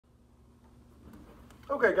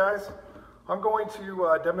Okay guys, I'm going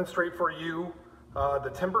to demonstrate for you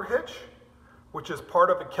the timber hitch, which is part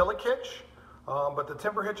of a Killick hitch, but the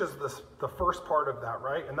timber hitch is the first part of that,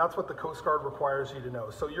 right? And that's what the Coast Guard requires you to know.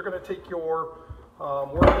 So you're going to take your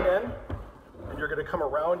working end and you're going to come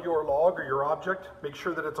around your log or your object, make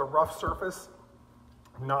sure that it's a rough surface,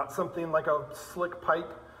 not something like a slick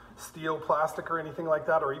pipe, steel, plastic, or anything like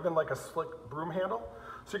that, or even like a slick broom handle.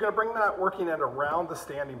 So you're going to bring that working end around the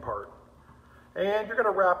standing part. And you're going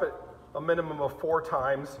to wrap it a minimum of 4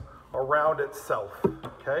 times around itself,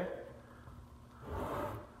 okay?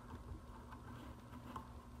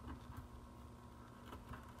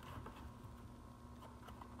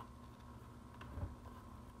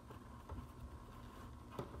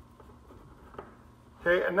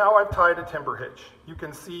 Okay, and now I've tied a timber hitch. You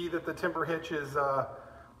can see that the timber hitch is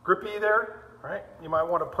grippy there, right? You might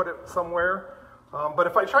want to put it somewhere. But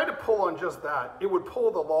if I tried to pull on just that, it would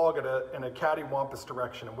pull the log in a cattywampus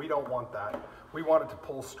direction, and we don't want that. We want it to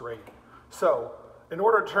pull straight. So, in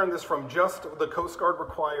order to turn this from just the Coast Guard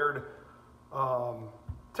required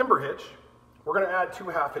timber hitch, we're going to add 2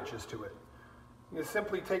 half hitches to it. You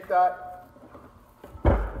simply take that,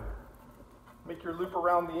 make your loop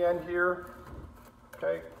around the end here,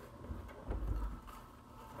 okay?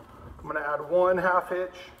 I'm going to add 1 half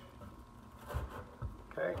hitch,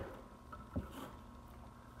 okay?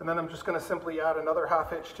 And then I'm just going to simply add another half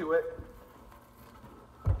hitch to it.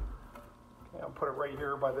 Okay, I'll put it right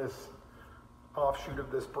here by this offshoot of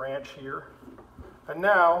this branch here. And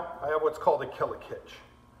now I have what's called a Killick hitch.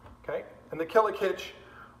 Okay, and the Killick hitch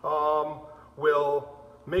will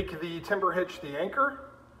make the timber hitch the anchor,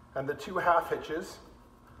 and the 2 half hitches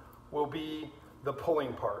will be the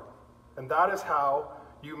pulling part. And that is how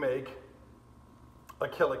you make a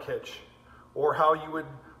Killick hitch, or how you would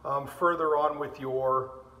further on with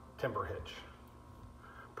your timber hitch.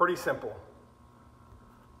 Pretty simple.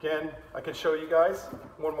 Again, I can show you guys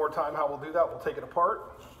one more time how we'll do that. We'll take it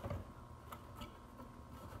apart.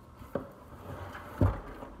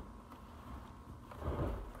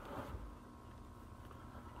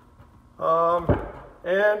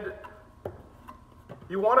 And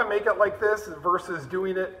you want to make it like this versus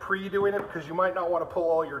doing it, pre-doing it, because you might not want to pull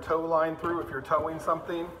all your tow line through if you're towing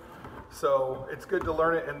something. So it's good to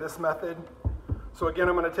learn it in this method. So again,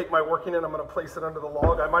 I'm going to take my working end, I'm going to place it under the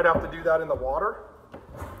log. I might have to do that in the water.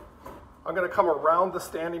 I'm going to come around the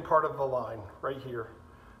standing part of the line right here,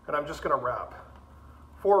 and I'm just going to wrap.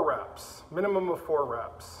 4 wraps, minimum of 4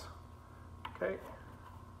 wraps. Okay.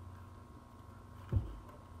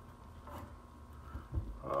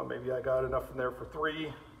 Maybe I got enough in there for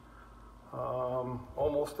 3.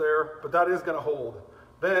 Almost there, but that is going to hold.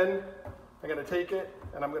 Then I'm going to take it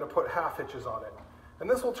and I'm going to put half hitches on it. And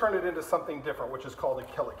this will turn it into something different, which is called a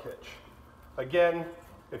Killick hitch. Again,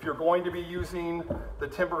 if you're going to be using the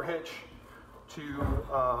timber hitch to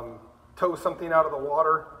tow something out of the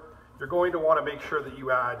water, you're going to want to make sure that you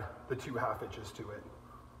add the 2 half hitches to it,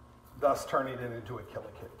 thus turning it into a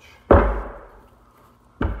Killick hitch.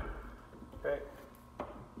 Okay,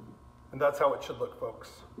 and that's how it should look, folks.